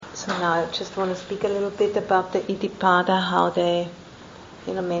So now I just want to speak a little bit about the Iddhipada, how they,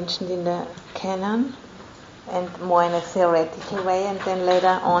 mentioned in the canon, and more in a theoretical way, and then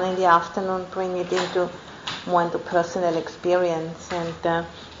later on in the afternoon bring it more into personal experience. And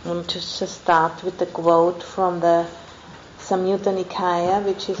we'll just start with the quote from the Samyutta Nikaya,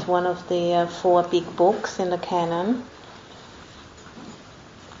 which is one of the 4 big books in the canon.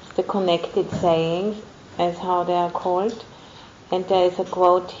 The connected sayings, as how they are called. And there is a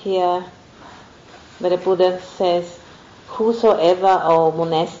quote here where the Buddha says, "Whosoever, O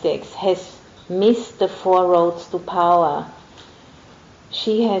monastics, has missed the 4 roads to power,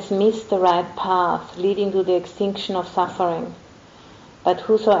 she has missed the right path leading to the extinction of suffering. But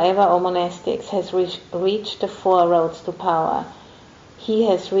whosoever, O monastics, has reached the 4 roads to power, he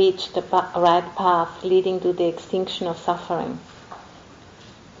has reached the right path leading to the extinction of suffering."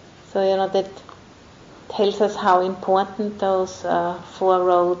 So, that tells us how important those 4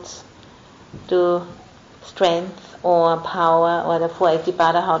 roads to strength or power, or the 4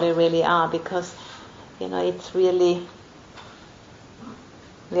 Iddhipada, how they really are, because it's really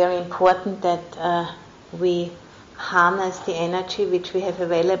very important that we harness the energy which we have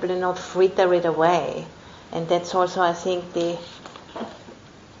available and not fritter it away. And that's also, I think, the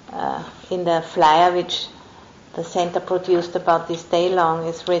in the flyer which the center produced about this day long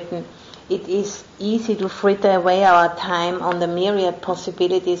is written, "It is easy to fritter away our time on the myriad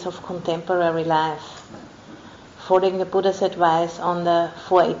possibilities of contemporary life. Following the Buddha's advice on the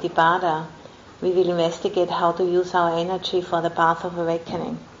 4 Iddhipada, we will investigate how to use our energy for the path of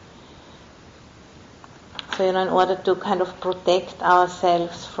awakening." So, in order to kind of protect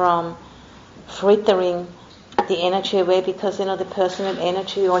ourselves from frittering the energy away, because, the personal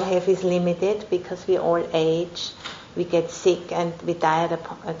energy we all have is limited, because we all age, we get sick, and we die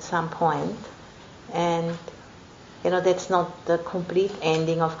at some point. And, that's not the complete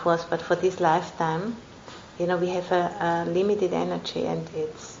ending, of course, but for this lifetime, we have a limited energy, and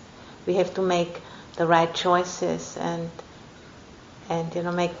we have to make the right choices and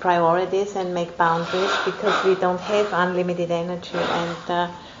make priorities and make boundaries, because we don't have unlimited energy. And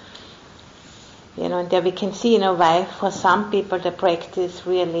and there we can see why for some people the practice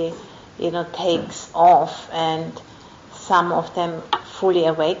really takes off, and some of them fully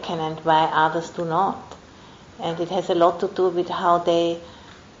awaken, and why others do not. And it has a lot to do with how they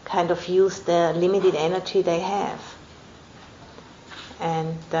kind of use the limited energy they have.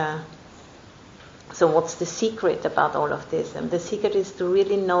 And so what's the secret about all of this? And the secret is to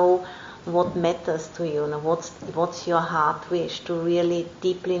really know what matters to you, what's your heart wish, to really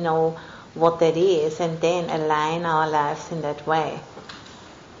deeply know what that is, and then align our lives in that way.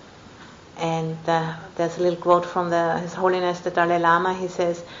 And there's a little quote from His Holiness the Dalai Lama. He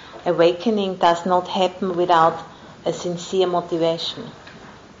says, "Awakening does not happen without a sincere motivation."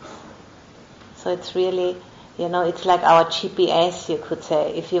 So it's really, it's like our GPS, you could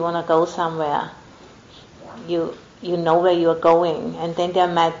say. If you want to go somewhere, you know where you're going, and then there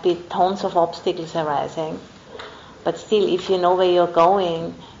might be tons of obstacles arising, but still, if you know where you're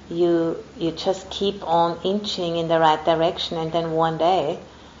going, you just keep on inching in the right direction, and then one day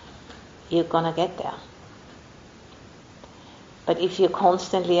you're gonna get there. But if you're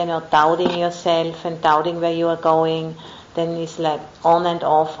constantly doubting yourself and doubting where you are going, then it's like on and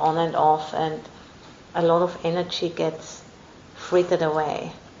off, and a lot of energy gets frittered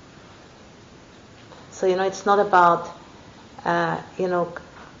away. So it's not about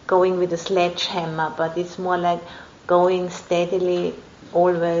going with a sledgehammer, but it's more like going steadily,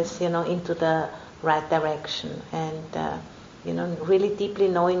 always into the right direction, and really deeply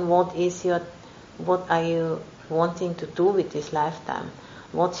knowing what are you wanting to do with this lifetime,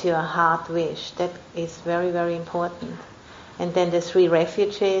 what's your heart wish. That is very, very important. And then the 3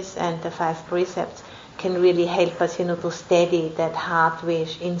 refuges and the 5 precepts can really help us to steady that heart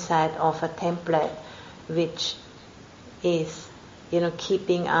wish inside of a template which is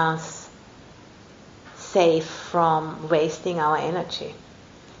keeping us safe from wasting our energy.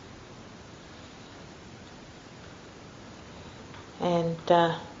 And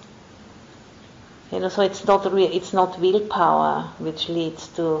so it's not willpower which leads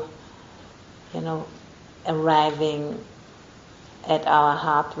to arriving at our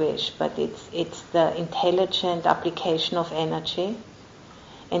heart wish, but it's the intelligent application of energy.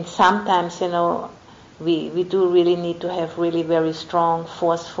 And sometimes we do really need to have really very strong,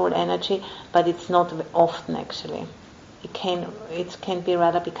 forceful energy, but it's not often actually. It can be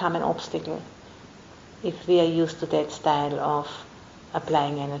rather become an obstacle if we are used to that style of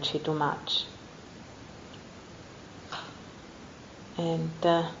applying energy too much. And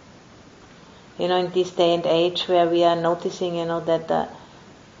in this day and age where we are noticing that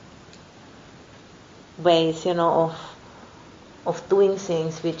ways, of doing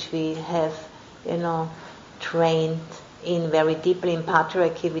things which we have, trained in very deeply in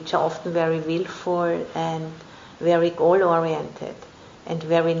patriarchy, which are often very willful and very goal-oriented and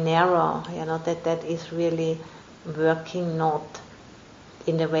very narrow, that is really working not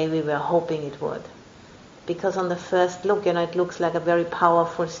in the way we were hoping it would. Because on the first look, it looks like a very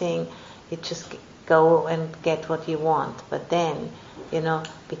powerful thing. You just go and get what you want. But then,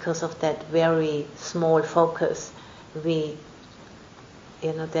 because of that very small focus, there's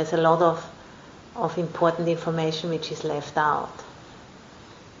a lot of important information which is left out.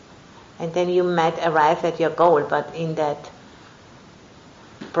 And then you might arrive at your goal, but in that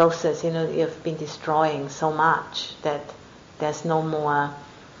process, you've been destroying so much that there's no more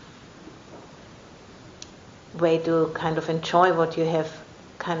way to kind of enjoy what you have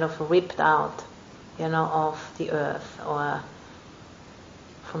kind of ripped out, of the earth or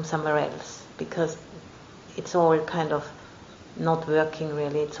from somewhere else, because it's all kind of not working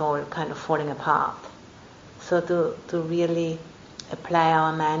really, it's all kind of falling apart. So to really apply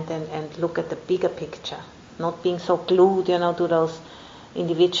our mind and look at the bigger picture, not being so glued, to those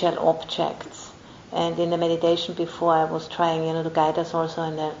individual objects. And in the meditation before, I was trying, to guide us also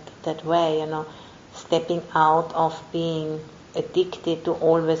in that way, stepping out of being addicted to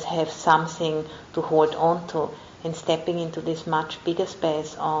always have something to hold on to, and stepping into this much bigger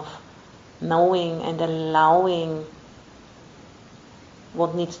space of knowing and allowing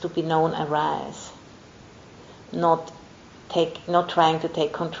what needs to be known arise. Not trying to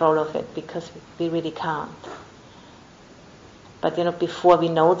take control of it, because we really can't. But before we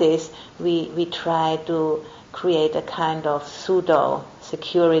know this, we try to create a kind of pseudo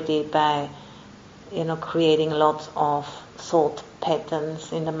security by creating lots of thought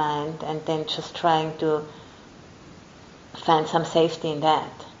patterns in the mind, and then just trying to find some safety in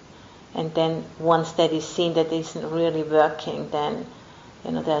that. And then once that is seen that isn't really working, then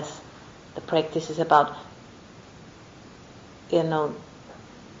there's the practice is about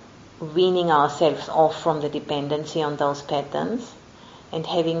weaning ourselves off from the dependency on those patterns, and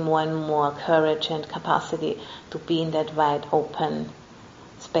having more and more courage and capacity to be in that wide open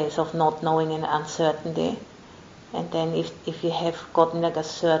space of not knowing and uncertainty. And then if you have gotten like a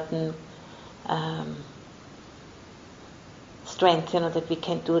certain strength, that we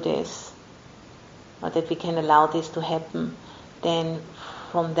can do this, or that we can allow this to happen, then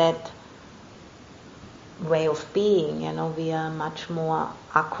from that way of being, we are much more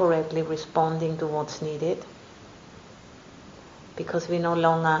accurately responding to what's needed, because we no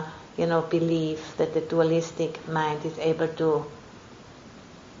longer, believe that the dualistic mind is able to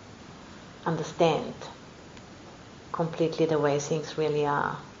understand completely the way things really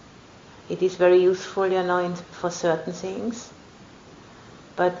are. It is very useful, for certain things,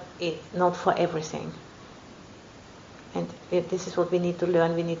 but not for everything. And this is what we need to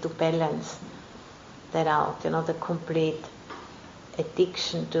learn. We need to balance that out. The complete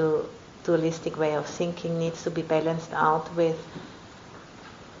addiction to dualistic way of thinking needs to be balanced out with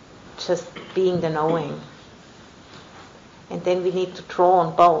just being the knowing. And then we need to draw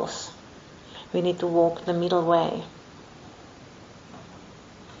on both. We need to walk the middle way.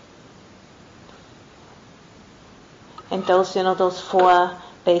 And those four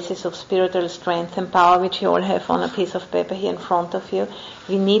bases of spiritual strength and power, which you all have on a piece of paper here in front of you,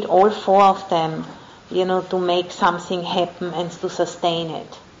 we need all four of them, to make something happen and to sustain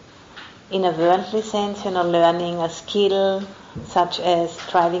it. In a worldly sense, learning a skill such as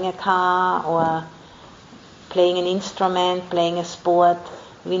driving a car or playing an instrument, playing a sport,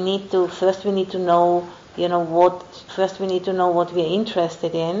 we need to know what we are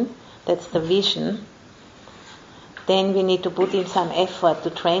interested in. That's the vision. Then we need to put in some effort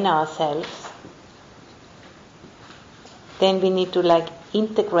to train ourselves. Then we need to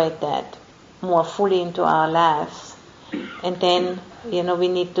integrate that more fully into our lives. And then, we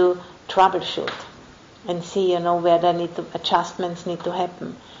need to troubleshoot and see, where adjustments need to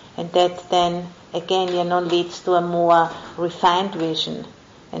happen. And that then, again, leads to a more refined vision.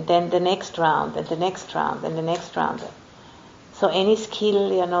 And then the next round, and the next round, and the next round. So any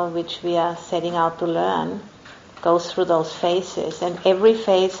skill, which we are setting out to learn, goes through those phases, and every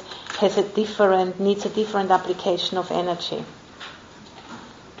phase needs a different application of energy.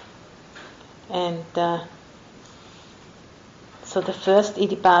 And so the first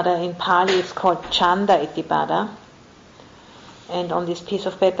Iddhipada in Pali is called Chanda Iddhipada, and on this piece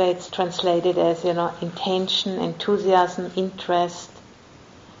of paper it's translated as intention, enthusiasm, interest,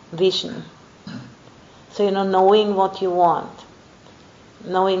 vision. So knowing what you want,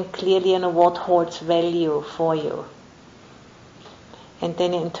 knowing clearly what holds value for you. And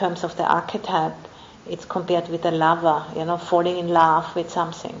then in terms of the archetype, it's compared with a lover, falling in love with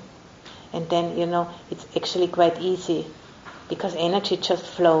something. And then, it's actually quite easy because energy just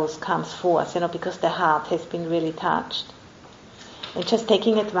flows, comes forth, because the heart has been really touched. And just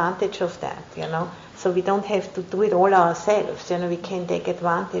taking advantage of that, So we don't have to do it all ourselves, we can take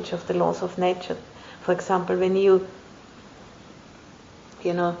advantage of the laws of nature. For example, when you,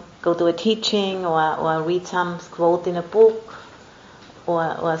 go to a teaching or read some quote in a book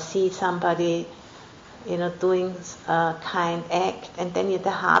or see somebody, doing a kind act, and then the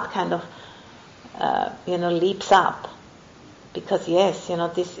heart kind of, leaps up. Because yes,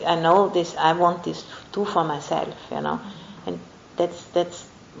 this, I know this, I want this too for myself, and that's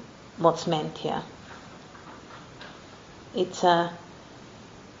what's meant here. It's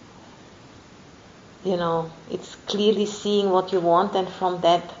it's clearly seeing what you want, and from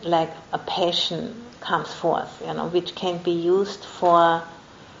that, like a passion comes forth, which can be used for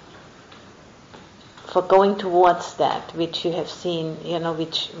going towards that which you have seen,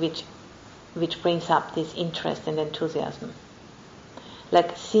 which brings up this interest and enthusiasm.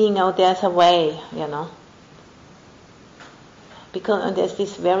 Like seeing out there's a way, because and there's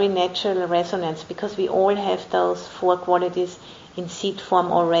this very natural resonance, because we all have those 4 qualities in seed form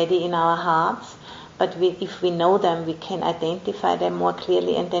already in our hearts, but if we know them, we can identify them more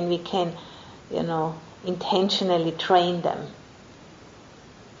clearly, and then we can, intentionally train them.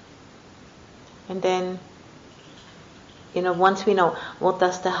 And then, once we know what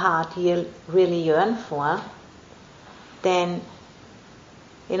does the heart really yearn for, then,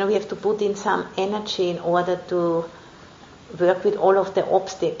 we have to put in some energy in order to work with all of the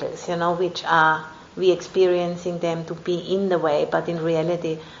obstacles, which are we experiencing them to be in the way, but in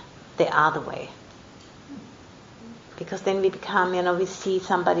reality, they are the way. Because then we become, we see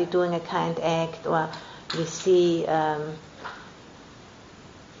somebody doing a kind act, or we see,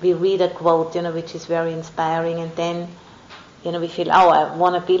 we read a quote, which is very inspiring, and then, we feel, oh, I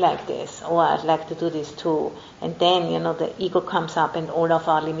want to be like this, or I'd like to do this too. And then, the ego comes up and all of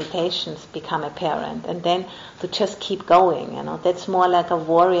our limitations become apparent. And then to just keep going, that's more like a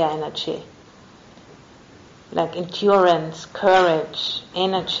warrior energy. Like endurance, courage,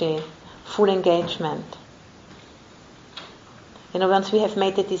 energy, full engagement. Once we have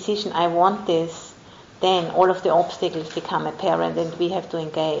made the decision, I want this, then all of the obstacles become apparent and we have to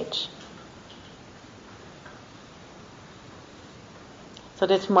engage. So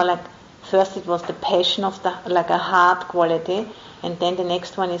that's more like, first it was the passion of like a heart quality, and then the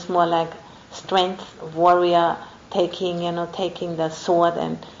next one is more like strength, warrior, taking the sword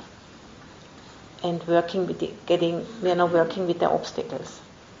and working with working with the obstacles.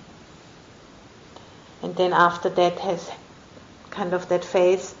 And then after that has kind of that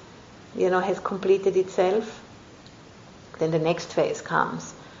phase, has completed itself, then the next phase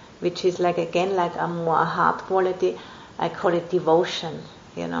comes, which is like again like a more heart quality. I call it devotion,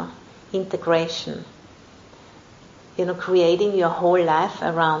 integration. Creating your whole life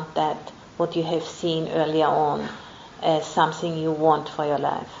around that, what you have seen earlier on as something you want for your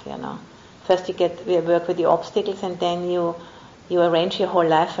life, First we work with the obstacles, and then you arrange your whole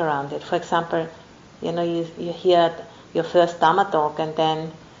life around it. For example, you hear your first Dhamma talk, and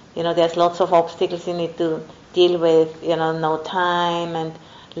then, there's lots of obstacles you need to deal with, no time, and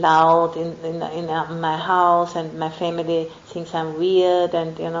loud in my house, and my family thinks I'm weird,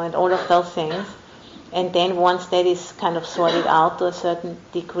 and and all of those things. And then once that is kind of sorted out to a certain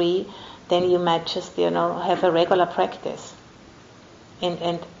degree, then you might just have a regular practice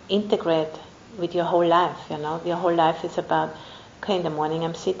and integrate with your whole life. Your whole life is about, okay, in the morning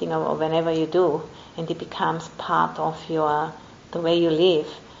I'm sitting, or whenever you do, and it becomes part of the way you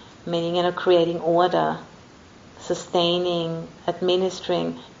live, meaning creating order, sustaining,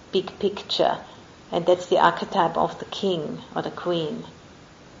 administering, big picture. And that's the archetype of the king or the queen.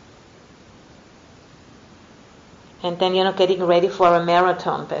 And then, getting ready for a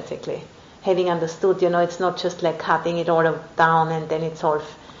marathon, basically. Having understood, it's not just like cutting it all down and then it's all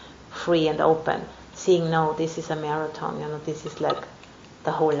free and open. Seeing, no, this is a marathon, this is like,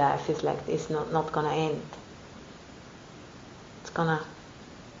 the whole life is like, it's not going to end. It's going to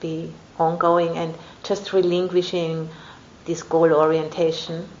be ongoing, and just relinquishing this goal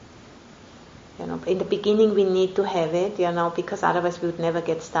orientation. In the beginning we need to have it, because otherwise we would never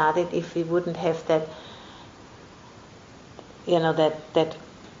get started if we wouldn't have that, that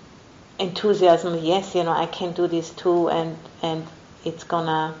enthusiasm. Yes, I can do this too, and it's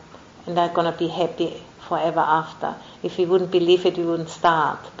gonna, and I'm gonna be happy forever after. If we wouldn't believe it, we wouldn't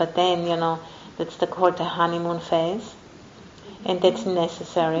start. But then, that's called the honeymoon phase, and that's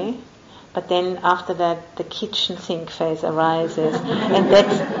necessary. But then after that, the kitchen sink phase arises, and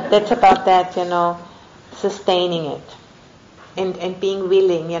that's about that, sustaining it, and being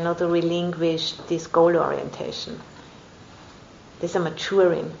willing, to relinquish this goal orientation. There's a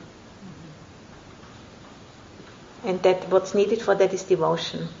maturing. And that what's needed for that is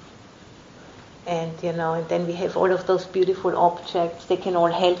devotion. And and then we have all of those beautiful objects. They can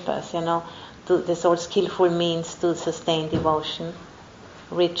all help us, there's all skillful means to sustain devotion.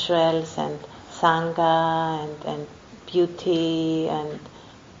 Rituals and sangha and beauty and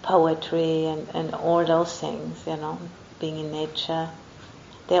poetry and all those things, being in nature.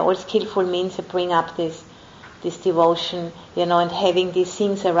 They're all skillful means to bring up this devotion, and having these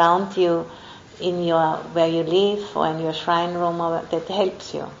things around you in where you live or in your shrine room, that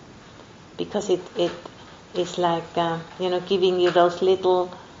helps you. Because it is like, giving you those little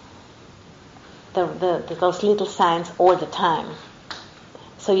signs all the time.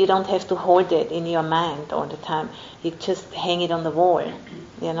 So you don't have to hold it in your mind all the time. You just hang it on the wall,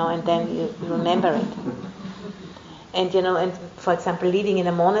 and then you remember it. And and for example, living in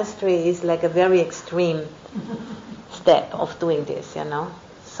a monastery is like a very extreme step of doing this,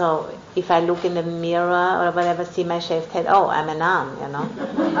 So if I look in the mirror or whatever, see my shaved head, oh, I'm a nun,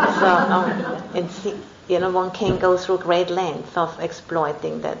 So and see, one can go through great lengths of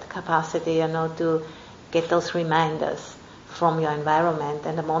exploiting that capacity, to get those reminders from your environment.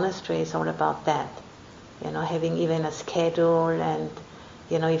 And the monastery is all about that, having even a schedule, and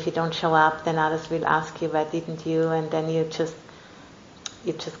if you don't show up, then others will ask you, why didn't you? And then you just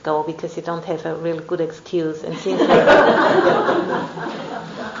go because you don't have a real good excuse and things like that.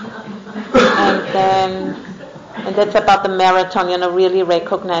 And that's about the marathon, really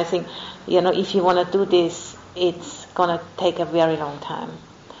recognizing, if you want to do this, it's going to take a very long time,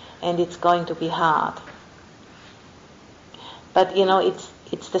 and it's going to be hard. But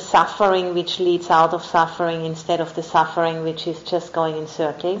it's the suffering which leads out of suffering instead of the suffering which is just going in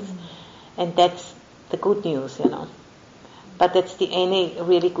circles, and that's the good news, But that's the only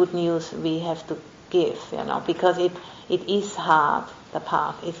really good news we have to give, because it is hard. The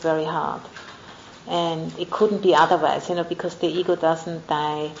path is very hard, and it couldn't be otherwise, because the ego doesn't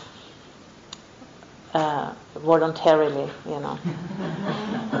die voluntarily,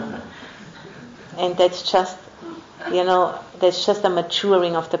 And that's just, that's just a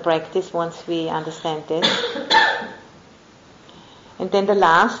maturing of the practice once we understand this. And then the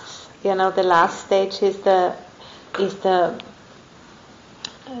last stage is the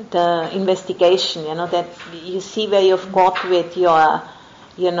investigation, that you see where you've got with your,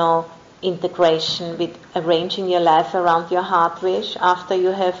 integration, with arranging your life around your heart wish after you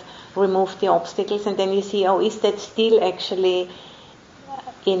have removed the obstacles, and then you see, is that still actually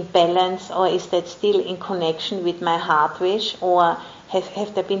in balance, or is that still in connection with my heart wish, or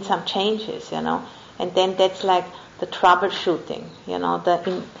have there been some changes, And then that's like the troubleshooting,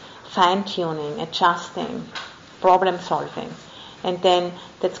 the fine-tuning, adjusting, problem solving. And then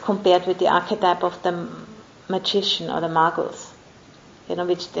that's compared with the archetype of the magician or the magus,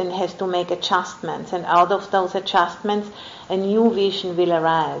 which then has to make adjustments. And out of those adjustments, a new vision will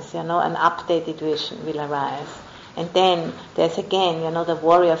arise, an updated vision will arise. And then there's again, the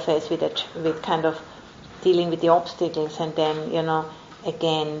warrior phase with kind of dealing with the obstacles, and then,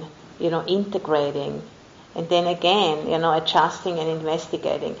 again, integrating. And then again, adjusting and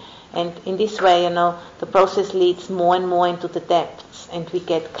investigating. And in this way, the process leads more and more into the depths, and we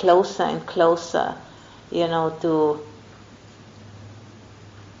get closer and closer, to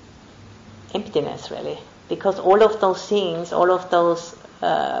emptiness, really. Because all of those things, all of those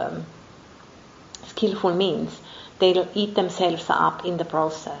skillful means, they'll eat themselves up in the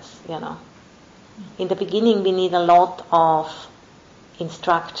process, In the beginning, we need a lot of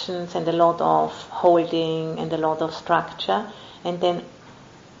instructions and a lot of holding and a lot of structure, and then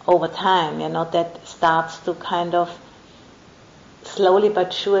over time, that starts to kind of slowly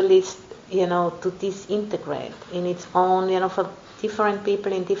but surely, to disintegrate in its own, for different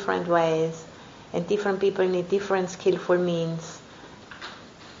people in different ways, and different people need different skillful means.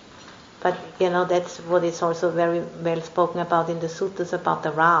 But, that's what is also very well spoken about in the suttas, about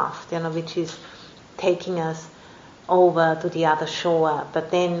the raft, which is taking us over to the other shore.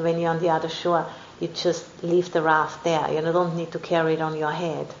 But then when you're on the other shore, you just leave the raft there. You don't need to carry it on your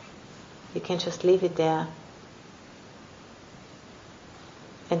head. You can just leave it there.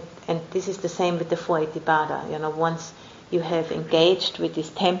 And this is the same with the 4 Itipada. Once you have engaged with this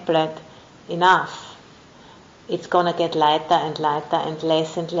template enough, it's going to get lighter and lighter and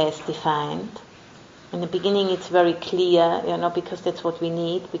less defined. In the beginning it's very clear, because that's what we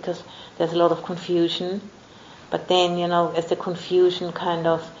need, because there's a lot of confusion. But then, as the confusion kind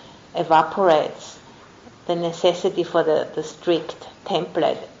of evaporates, the necessity for the strict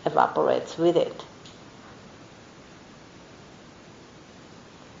template evaporates with it.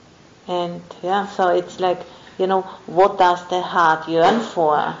 And so it's like, what does the heart yearn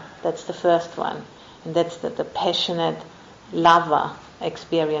for? That's the first one. And that's the passionate lover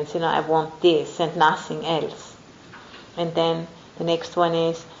experience. I want this and nothing else. And then the next one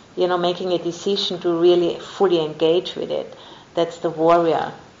is, making a decision to really fully engage with it. That's the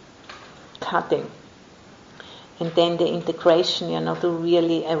warrior cutting. And then the integration, to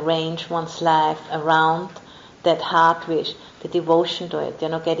really arrange one's life around that heart wish, the devotion to it,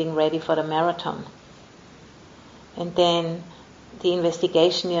 getting ready for the marathon. And then the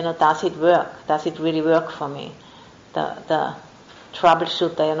investigation, does it work? Does it really work for me? The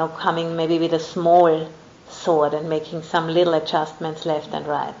troubleshooter, coming maybe with a small sword and making some little adjustments left and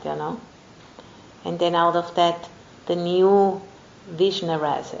right, And then out of that, the new vision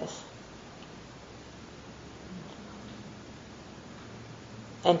arises.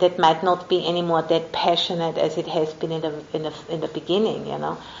 And that might not be any more that passionate as it has been in the beginning,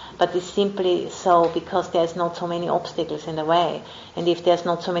 But it's simply so because there's not so many obstacles in the way. And if there's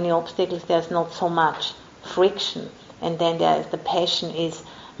not so many obstacles, there's not so much friction. And then the passion is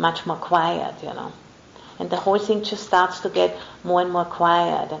much more quiet, And the whole thing just starts to get more and more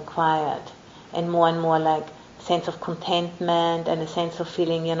quiet. And more like a sense of contentment and a sense of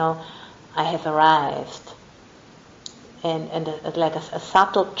feeling, I have arrived. And like a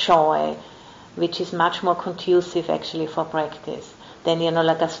subtle joy, which is much more conducive actually for practice than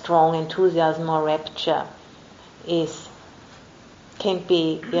like a strong enthusiasm or rapture can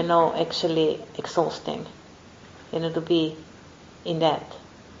be actually exhausting, to be in that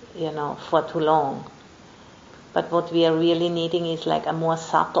for too long. But what we are really needing is like a more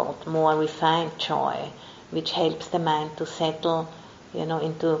subtle, more refined joy, which helps the mind to settle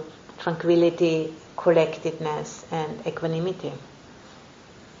into tranquility, collectedness, and equanimity.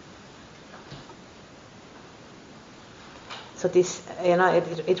 So this,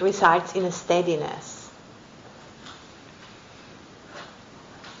 it results in a steadiness.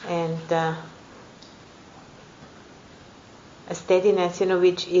 And a steadiness,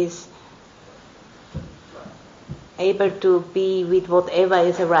 which is able to be with whatever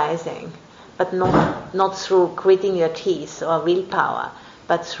is arising, but not through gritting your teeth or willpower,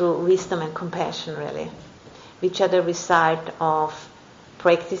 but through wisdom and compassion, really, which are the result of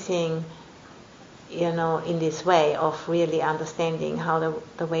practicing, in this way of really understanding how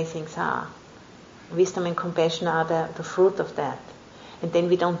the way things are. Wisdom and compassion are the fruit of that. And then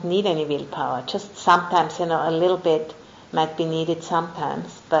we don't need any willpower. Just sometimes, a little bit might be needed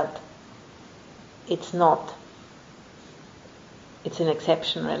sometimes, but it's not. It's an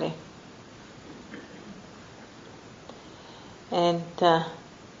exception, really. And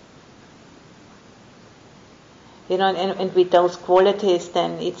and with those qualities,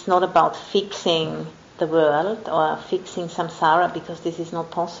 then it's not about fixing the world or fixing samsara, because this is not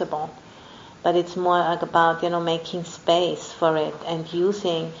possible. But it's more like about making space for it and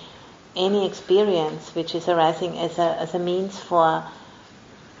using any experience which is arising as a means for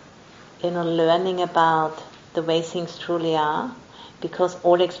learning about the way things truly are. Because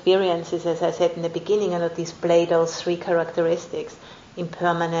all experiences, as I said in the beginning, display those three characteristics: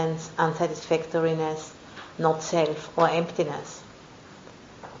 impermanence, unsatisfactoriness, not self, or emptiness.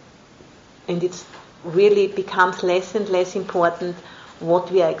 And it really becomes less and less important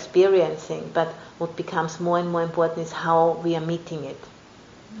what we are experiencing, but what becomes more and more important is how we are meeting it.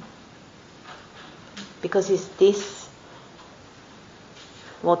 Because it's this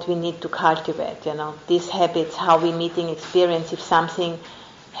what we need to cultivate, these habits, how we're meeting experience. If something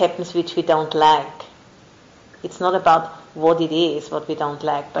happens which we don't like, it's not about what it is, what we don't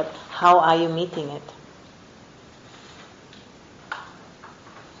like, but how are you meeting it?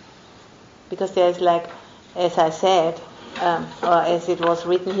 Because there's like, as I said, or as it was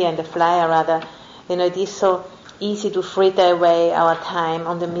written here in the flyer rather, it is so easy to fritter away our time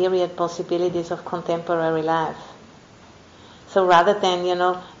on the myriad possibilities of contemporary life. So rather than,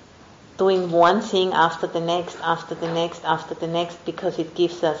 doing one thing after the next, because it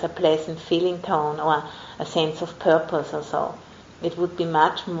gives us a pleasant feeling tone or a sense of purpose or so, it would be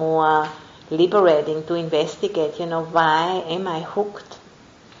much more liberating to investigate, why am I hooked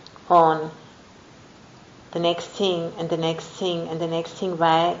on the next thing and the next thing and the next thing?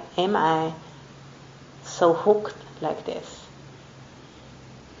 Why am I so hooked like this?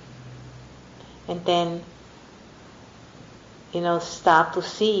 And then, start to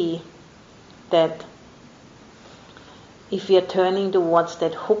see that if we are turning towards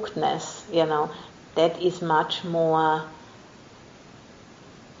that hookedness, that is much more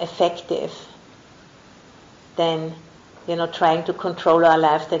effective than, trying to control our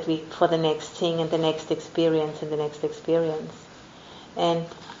lives for the next thing and the next experience and the next experience. And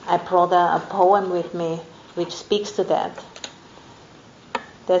I brought a poem with me which speaks to that.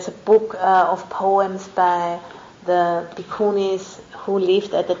 There's a book of poems by the bhikkhunis who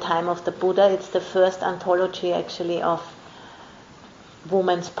lived at the time of the Buddha. It's the first anthology actually of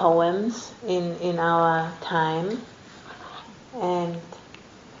women's poems in our time. And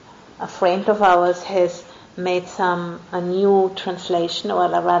a friend of ours has made a new translation, or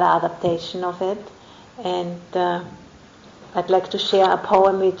rather adaptation of it. And I'd like to share a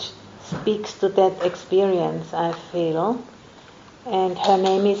poem which speaks to that experience, I feel. And her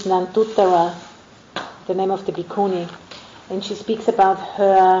name is Nantuttara, the name of the bhikkhuni. And she speaks about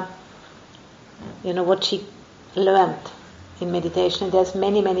her, what she learned in meditation. And there's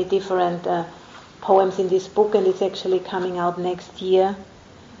many, many different poems in this book, and it's actually coming out next year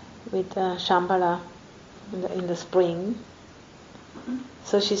with Shambhala in the spring.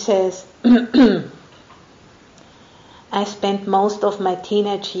 So she says, I spent most of my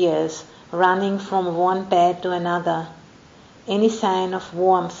teenage years running from one bed to another. Any sign of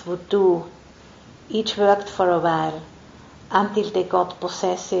warmth would do. Each worked for a while, until they got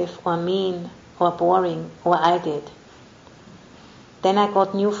possessive or mean or boring, or I did. Then I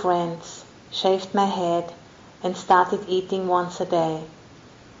got new friends, shaved my head, and started eating once a day.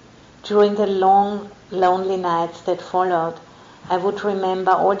 During the long, lonely nights that followed, I would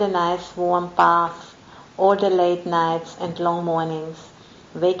remember all the nice warm baths, all the late nights and long mornings,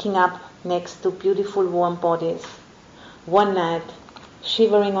 waking up next to beautiful warm bodies. One night,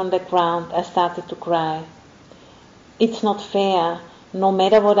 shivering on the ground, I started to cry. It's not fair. No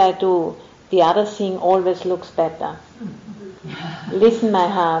matter what I do, the other thing always looks better. Listen, my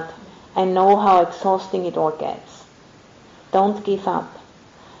heart, I know how exhausting it all gets. Don't give up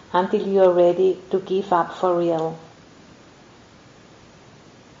until you are ready to give up for real.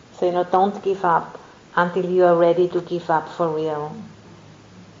 So, don't give up until you are ready to give up for real.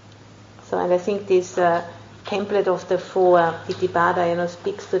 So, and I think this template of the 4 Itipada,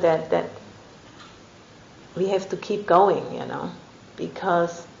 speaks to that we have to keep going,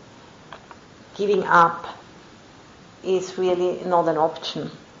 because giving up is really not an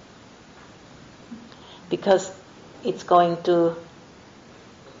option, because it's going to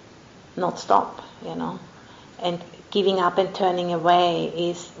not stop, and giving up and turning away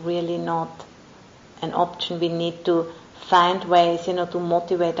is really not an option. We need to find ways, to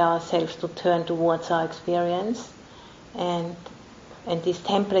motivate ourselves to turn towards our experience, and this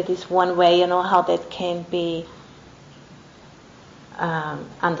template is one way, how that can be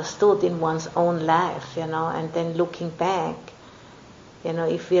understood in one's own life, and then looking back,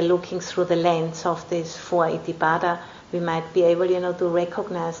 if we are looking through the lens of these 4 Itipada, we might be able, to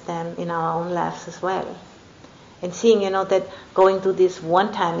recognize them in our own lives as well, and seeing, that going to this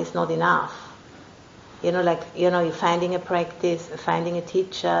one time is not enough. You're finding a practice, finding a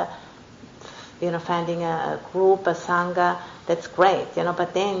teacher, finding a group, a sangha, that's great,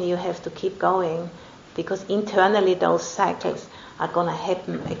 but then you have to keep going, because internally those cycles are going to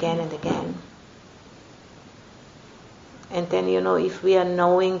happen again and again. And then, if we are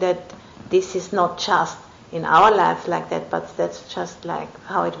knowing that this is not just in our lives like that, but that's just like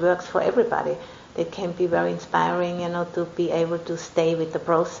how it works for everybody, that can be very inspiring, to be able to stay with the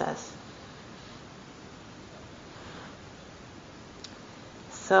process.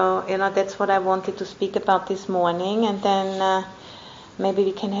 So, that's what I wanted to speak about this morning, and then maybe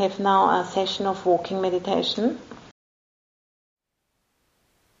we can have now a session of walking meditation.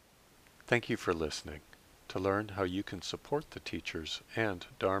 Thank you for listening. To learn how you can support the teachers and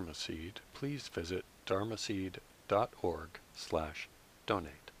Dharma Seed, please visit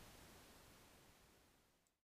dharmaseed.org/donate.